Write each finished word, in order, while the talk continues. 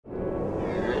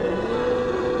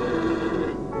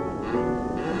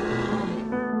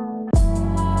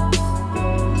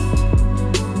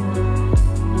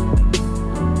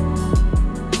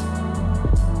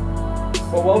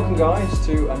welcome guys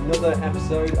to another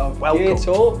episode of Gear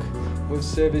Talk with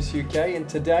Service UK, and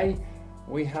today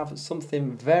we have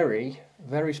something very,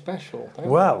 very special.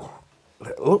 Well,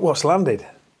 look what's landed.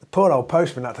 The poor old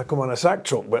postman had to come on a sack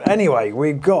truck, but anyway,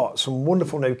 we've got some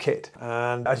wonderful new kit,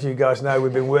 and as you guys know,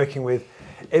 we've been working with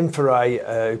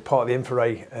Infraray, part of the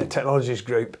Infraray Technologies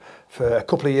group, for a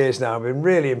couple of years now. I've been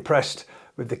really impressed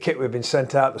with the kit we've been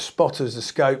sent out, the spotters, the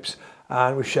scopes,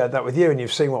 and we've shared that with you, and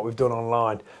you've seen what we've done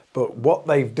online. But what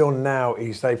they've done now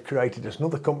is they've created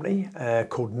another company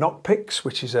called Nocpix,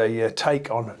 which is a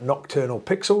take on nocturnal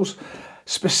pixels,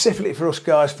 specifically for us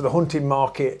guys for the hunting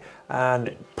market,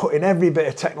 and putting every bit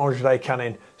of technology they can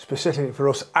in, specifically for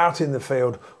us out in the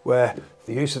field where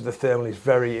the use of the thermal is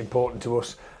very important to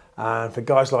us. And for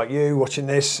guys like you watching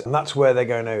this, and that's where they're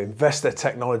going to invest their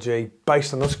technology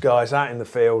based on us guys out in the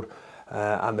field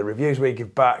and the reviews we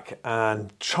give back,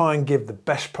 and try and give the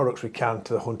best products we can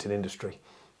to the hunting industry.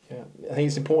 Yeah, I think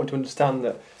it's important to understand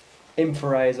that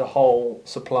Infraray as a whole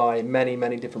supply many,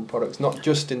 many different products, not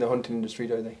just in the hunting industry,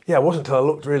 do they? Yeah, it wasn't until I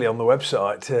looked really on the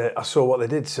website, I saw what they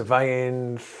did,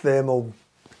 surveying, thermal,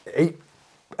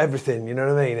 everything, you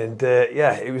know what I mean? And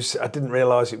yeah, it was, I didn't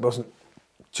realise it wasn't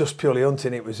just purely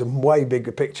hunting, it was a way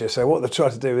bigger picture. So what they've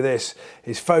tried to do with this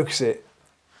is focus it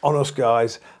on us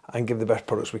guys and give the best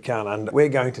products we can, and we're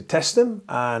going to test them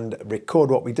and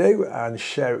record what we do and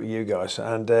share it with you guys.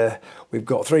 And we've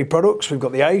got 3 products. We've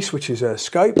got the ACE, which is a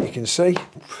scope, you can see.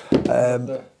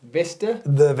 The VISTA.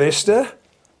 The VISTA.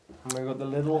 And we've got the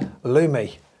little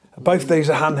LUMI. Both these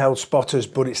are handheld spotters,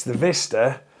 but it's the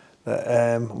VISTA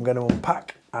that I'm going to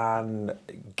unpack and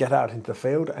get out into the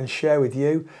field and share with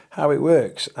you how it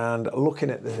works. And looking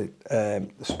at the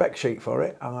spec sheet for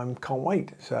it, I can't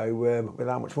wait. So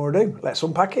without much more ado, let's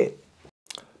unpack it.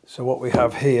 So what we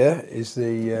have here is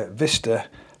the VISTA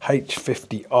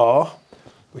H50R,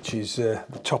 which is the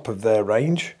top of their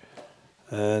range,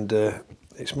 and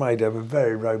it's made of a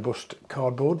very robust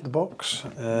cardboard, the box,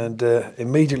 and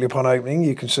immediately upon opening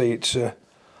you can see it's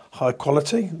high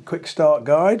quality. Quick start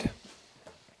guide.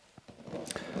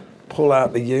 Pull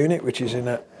out the unit, which is in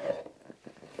a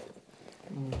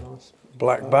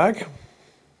black bag.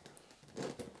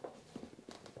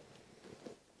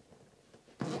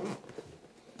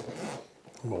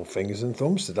 More fingers and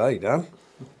thumbs today, Dan.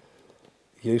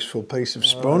 Useful piece of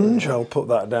sponge. I'll put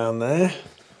that down there.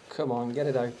 Come on, get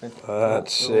it open.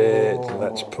 That's it.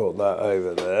 Let's put that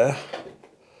over there.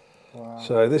 Wow.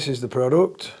 So this is the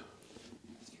product.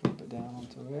 Drop it down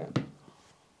onto it.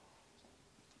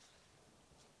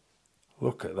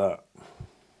 Look at that.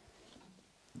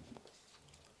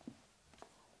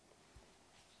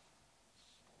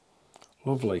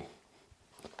 Lovely.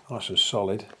 Nice and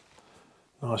solid.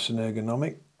 Nice and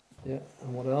ergonomic. Yeah,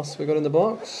 and what else we got in the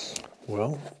box?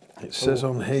 Well, it says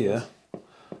on here,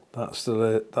 that's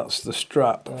the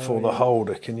strap for the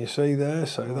holder. Can you see there?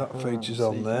 So that features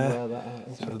on there.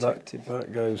 So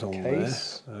that goes on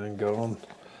case. there. And go on.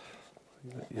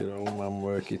 Let your old man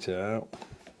work it out.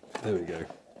 There we go.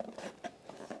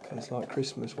 It's like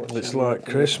Christmas. It's like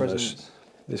Christmas.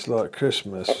 It's like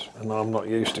Christmas, and I'm not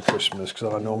used to Christmas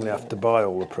because I normally have to buy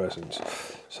all the presents.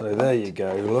 So there you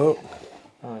go, look.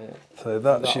 Oh, yeah. So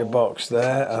that's your box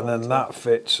there, and then that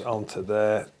fits onto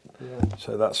there. Yeah.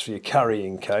 So that's for your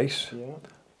carrying case. Yeah.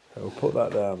 So we'll put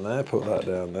that down there, put that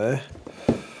down there.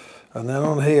 And then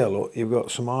on here, look, you've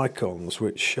got some icons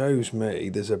which shows me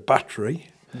there's a battery,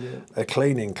 a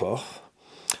cleaning cloth,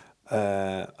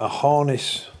 a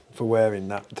harness for wearing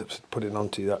that, to put it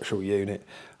onto the actual unit,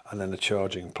 and then a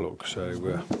charging plug. So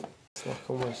it's like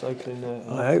almost opening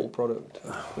an Apple product.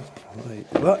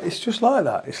 It's just like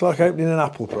that. It's like opening an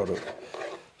Apple product.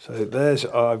 So there's,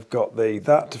 I've got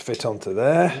that to fit onto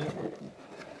there.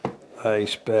 A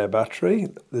spare battery.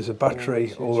 There's a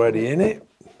battery already in it.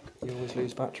 You always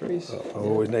lose batteries. I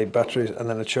always need batteries, and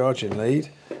then a charging lead.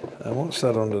 And what's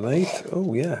that underneath?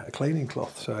 Oh yeah, a cleaning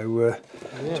cloth. So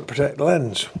to protect the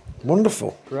lens.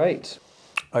 Wonderful. Great.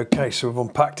 Okay, so we've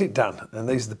unpacked it, Dan, and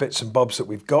these are the bits and bobs that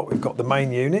we've got. We've got the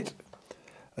main unit,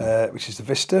 which is the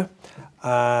VISTA,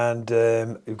 and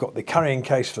we've got the carrying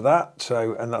case for that.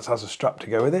 So, and that has a strap to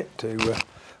go with it to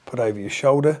put over your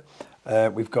shoulder.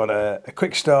 We've got a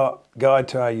quick start guide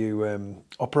to how you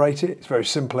operate it. It's very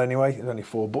simple anyway. There's only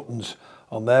 4 buttons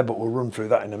on there, but we'll run through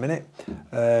that in a minute.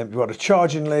 We've got a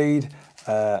charging lead,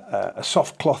 a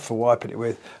soft cloth for wiping it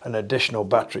with, an additional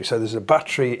battery. So there's a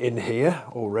battery in here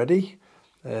already,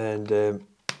 and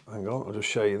hang on, I'll just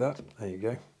show you that. There you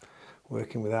go.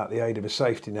 Working without the aid of a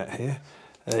safety net here.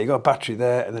 You've got a battery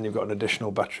there, and then you've got an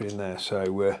additional battery in there.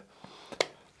 So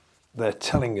they're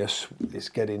telling us it's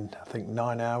getting, I think,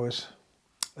 9 hours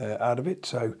out of it.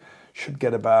 So should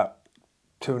get about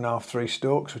 2.5, 3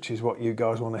 stalks, which is what you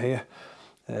guys want to hear.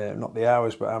 Not the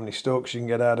hours, but how many stalks you can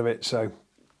get out of it. So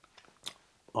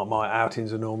my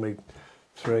outings are normally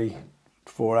 3,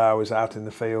 4 hours out in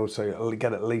the field, so you'll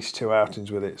get at least 2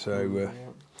 outings with it. So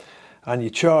and you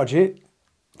charge it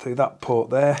through that port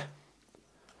there,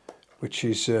 which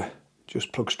is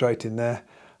just plugged straight in there,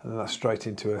 and then that's straight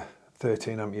into a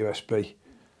 13 amp USB.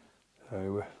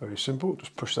 So very simple,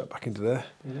 just push that back into there.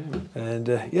 And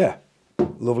yeah,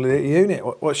 lovely little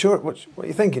unit. What are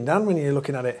you thinking, Dan, when you're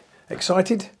looking at it?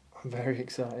 Excited? I'm very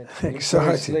excited.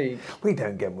 Excited. We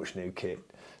don't get much new kit.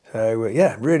 So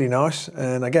yeah, really nice.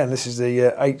 And again, this is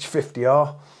the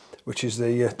H50R, which is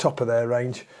the top of their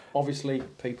range. Obviously,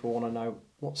 people want to know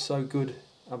what's so good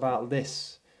about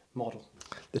this model.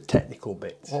 The technical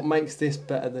bits. What makes this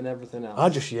better than everything else? I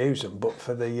just use them, but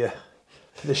for the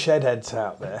shed heads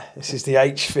out there, this is the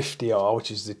H50R, which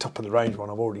is the top of the range one.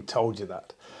 I've already told you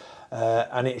that.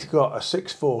 And it's got a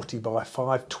 640 by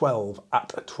 512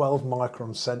 at a 12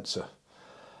 micron sensor.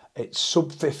 It's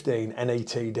sub 15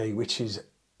 NETD, which is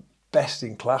best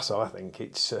in class, I think.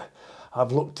 It's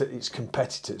I've looked at its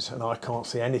competitors and I can't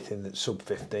see anything that's sub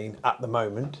 15 at the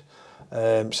moment.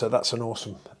 So that's an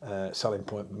awesome selling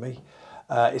point for me.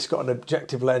 It's got an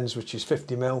objective lens which is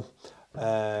 50mm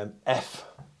f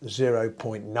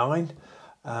 0.9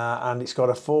 and it's got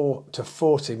a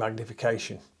 4:40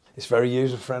 magnification. It's very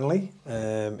user friendly.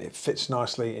 It fits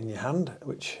nicely in your hand,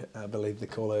 which I believe they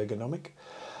call ergonomic.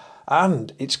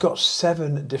 And it's got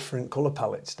 7 different colour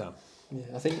palettes, Dan. Yeah,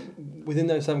 I think within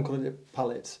those 7 colour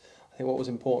palettes, I think what was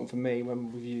important for me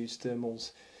when we've used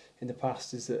thermals in the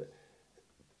past is that,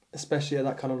 especially at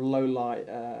that kind of low light,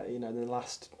 you know, the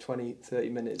last 20, 30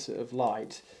 minutes of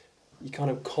light, you're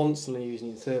kind of constantly using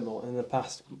your thermal. And in the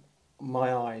past,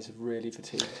 my eyes have really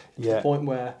fatigued. To the point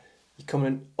where you're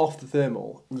coming off the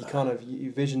thermal and you kind of,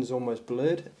 your vision's almost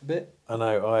blurred a bit. I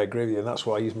know, I agree with you, and that's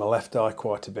why I use my left eye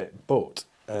quite a bit. But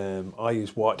I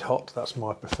use white hot, that's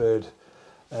my preferred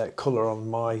colour on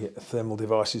my thermal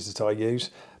devices that I use.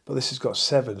 But this has got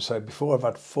 7, so before I've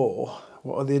had 4,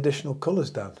 what are the additional colours,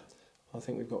 Dan? I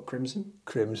think we've got crimson.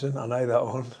 Crimson, I know that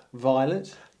one.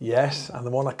 Violet. Yes, and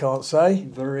the one I can't say?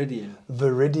 Viridian.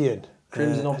 Viridian.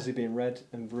 Crimson obviously being red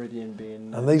and Viridian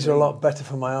being... And these are a lot better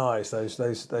for my eyes, those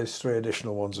 3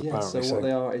 additional ones apparently. So what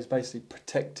they are is basically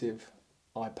protective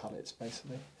eye palettes,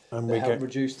 basically. And they help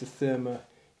reduce the therma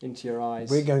into your eyes.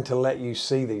 We're going to let you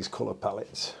see these colour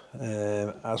palettes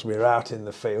as we're out in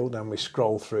the field and we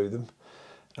scroll through them.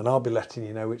 And I'll be letting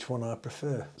you know which one I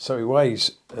prefer. So it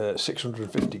weighs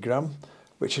 650 gram,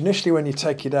 which initially when you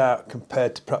take it out,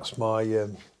 compared to perhaps my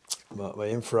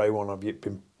infrared one I've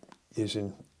been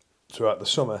using throughout the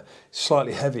summer, it's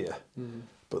slightly heavier.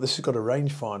 But this has got a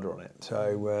rangefinder on it.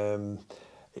 So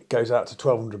it goes out to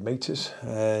 1200 metres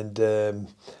and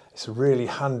it's a really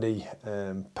handy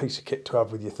piece of kit to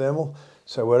have with your thermal.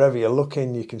 So wherever you're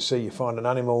looking, you can see, you find an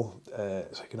animal,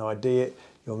 so you can ID it.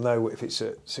 You'll know if it's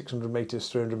at 600 metres,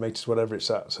 300 metres, whatever it's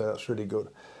at, so that's really good.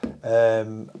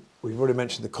 We've already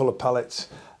mentioned the colour palettes,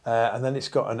 and then it's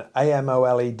got an AMO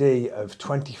LED of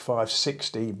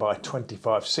 2560 by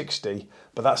 2560,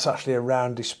 but that's actually a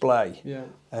round display. Yeah.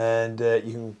 And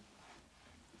you can,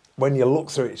 when you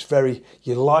look through it, it's very,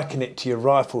 you liken it to your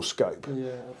rifle scope.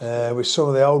 Yeah. With some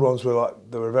of the old ones,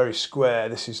 they were very square.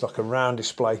 This is like a round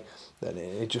display, then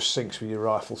it just syncs with your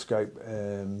rifle scope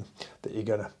that you're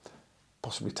going to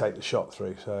possibly take the shot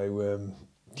through. So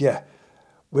yeah,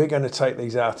 we're going to take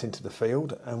these out into the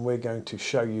field and we're going to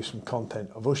show you some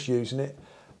content of us using it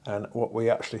and what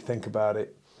we actually think about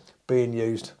it being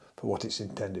used for what it's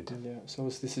intended. Yeah, so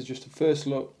this is just a first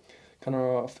look, kind of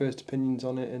our first opinions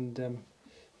on it, and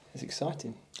it's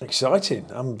exciting. Exciting,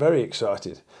 I'm very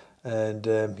excited. And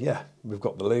yeah, we've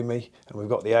got the LUMI and we've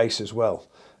got the ACE as well,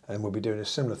 and we'll be doing a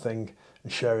similar thing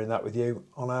and sharing that with you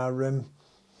on our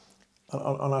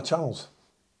channels.